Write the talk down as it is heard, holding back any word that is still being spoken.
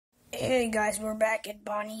Hey guys, we're back, and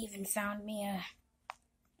Bonnie even found me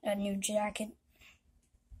a new jacket,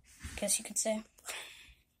 I guess you could say.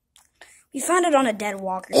 We found it on a dead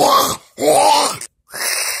walker.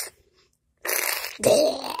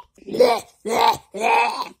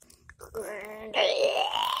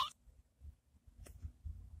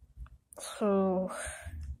 So,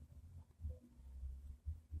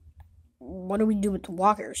 what do we do with the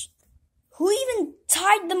walkers? Who even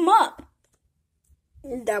tied them up?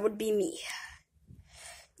 That would be me.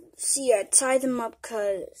 See, I tied them up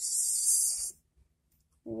because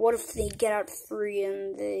what if they get out free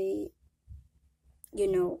and they,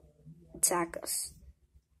 attack us?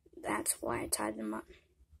 That's why I tied them up.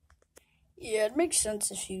 Yeah, it makes sense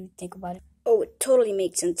if you think about it. Oh, it totally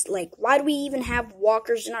makes sense. Like, why do we even have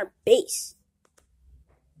walkers in our base?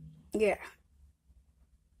 Yeah.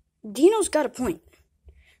 Dino's got a point.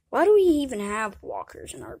 Why do we even have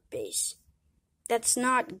walkers in our base? That's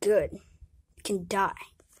not good. You can die.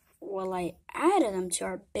 Well, I added them to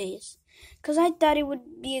our base because I thought it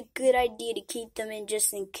would be a good idea to keep them in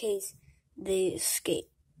just in case they escape.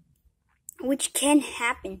 Which can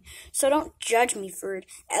happen, so don't judge me for it.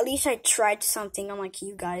 At least I tried something unlike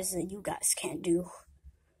you guys that you guys can't do.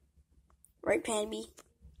 Right, Panby?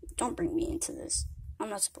 Don't bring me into this. I'm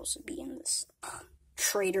not supposed to be in this.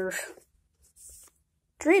 Traitor.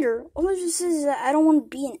 Traitor? All it just says is that I don't want to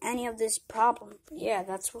be in any of this problem. Yeah,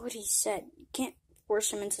 that's what he said. You can't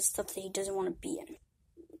force him into stuff that he doesn't want to be in.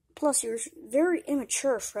 Plus, you're very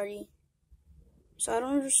immature, Freddy. So I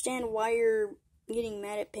don't understand why you're getting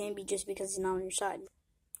mad at Panby just because he's not on your side.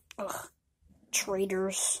 Ugh.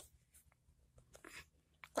 Traitors.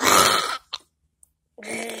 Now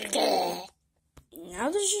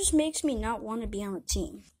this just makes me not want to be on the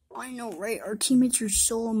team. I know, right? Our teammates are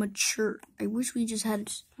so immature. I wish we just had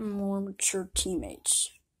some more mature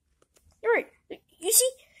teammates. You're right. You see,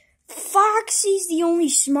 Foxy's the only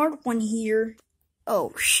smart one here.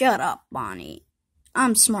 Oh, shut up, Bonnie.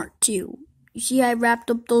 I'm smart, too. You see I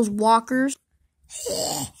wrapped up those walkers?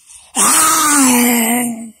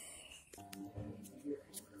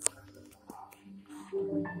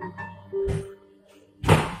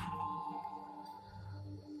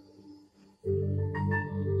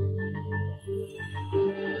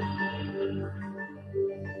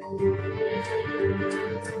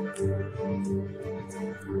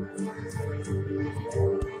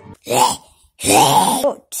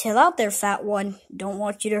 Oh, chill out there, fat one. Don't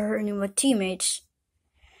want you to hurt any of my teammates.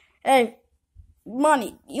 Hey,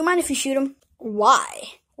 Bonnie, you mind if you shoot him? Why?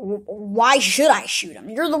 Why should I shoot him?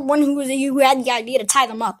 You're the one who had the idea to tie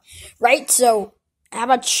them up, right? So, how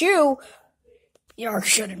about you? You're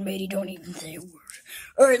shouldn't, matey. Don't even say a word.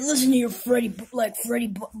 Alright, listen to your Freddy,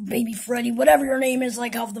 baby Freddy, whatever your name is,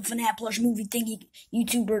 like how the FNAF plush movie thingy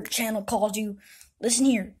YouTuber channel calls you. Listen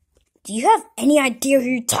here. Do you have any idea who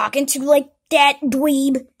you're talking to like that,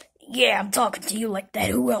 dweeb? Yeah, I'm talking to you like that.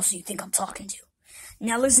 Who else do you think I'm talking to?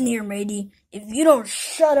 Now listen here, matey. If you don't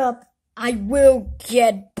shut up, I will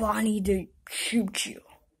get Bonnie to shoot you.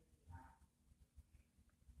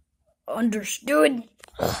 Understood?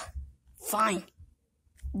 Ugh, fine.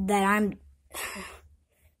 And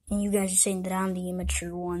you guys are saying that I'm the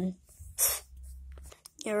immature one.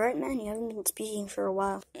 You're right, man. You haven't been speaking for a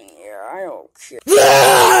while. Yeah, I don't care.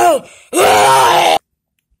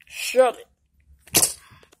 Shut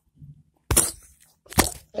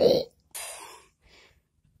it.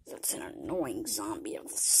 That's an annoying zombie of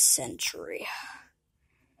the century.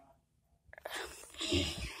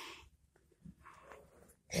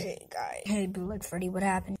 Hey, guy. Hey, Bootleg Freddy, what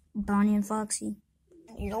happened? Bonnie and Foxy.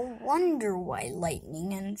 No wonder why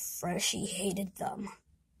Lightning and Freshy hated them.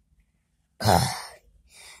 I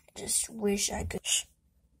just wish I could. Shh.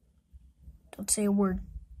 Don't say a word.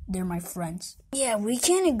 They're my friends. Yeah, we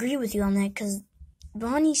can't agree with you on that because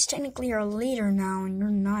Bonnie's technically our leader now and you're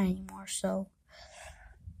not anymore, so.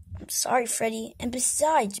 I'm sorry, Freddy. And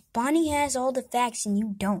besides, Bonnie has all the facts and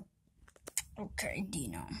you don't. Okay,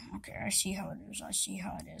 Dino. Okay, I see how it is. I see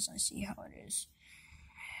how it is.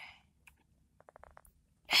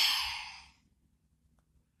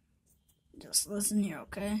 Just listen here,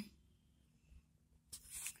 okay?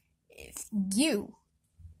 If you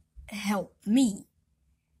help me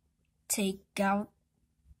take out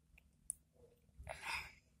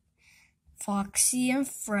Foxy and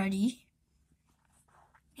Freddy,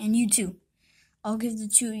 and you too, I'll give the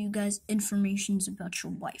two of you guys information about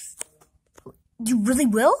your wife. You really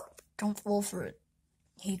will? Don't fall for it.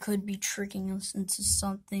 He could be tricking us into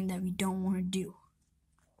something that we don't want to do.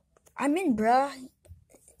 I'm in, bruh.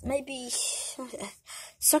 Maybe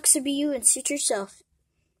sucks to be you and suit yourself.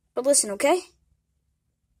 But listen, okay?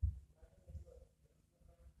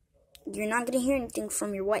 you're not going to hear anything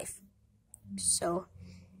from your wife. So,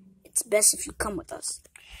 it's best if you come with us.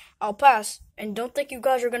 I'll pass. And don't think you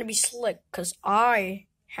guys are going to be slick, because I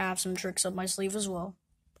have some tricks up my sleeve as well.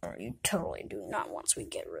 Or you totally do not once we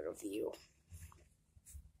get rid of you.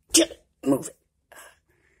 Move it.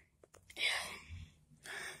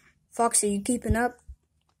 Foxy, you keeping up?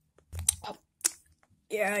 Oh,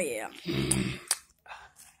 yeah.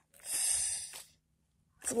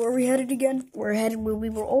 So where are we headed again? We're headed where we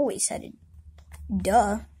were always headed.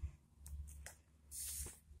 Duh.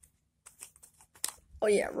 Oh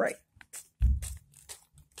yeah, right.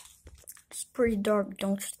 It's pretty dark,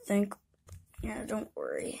 don't you think? Yeah, don't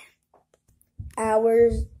worry.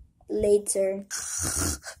 Hours later.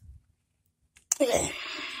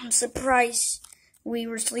 I'm surprised we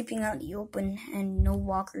were sleeping out in the open and no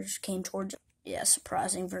walkers came towards us. Yeah,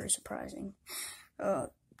 surprising, very surprising.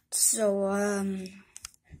 So,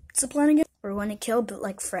 what's the plan again? We're going to kill Bit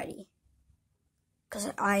Like Freddy.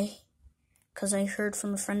 Cause I heard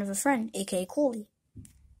from a friend of a friend, aka Coley.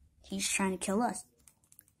 He's trying to kill us.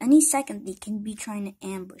 Any second they can be trying to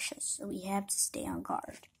ambush us, so we have to stay on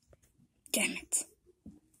guard. Damn it.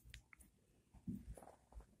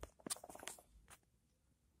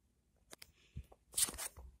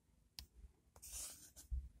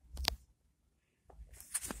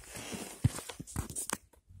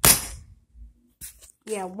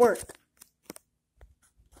 Yeah, work.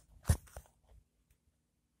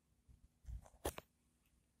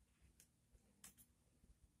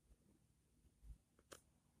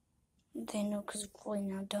 They know because of Chloe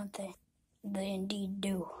now, don't they? They indeed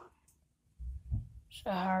do.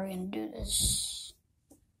 So how are we going to do this?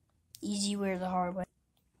 Easy way or the hard way?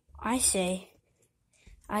 I say,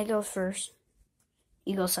 I go first.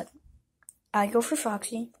 You go second. I go for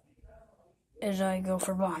Foxy. As I go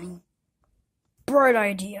for Bonnie. Bright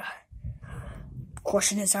idea.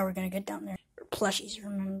 Question is how we're going to get down there. Plushies,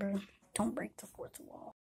 remember? Don't break the fourth wall.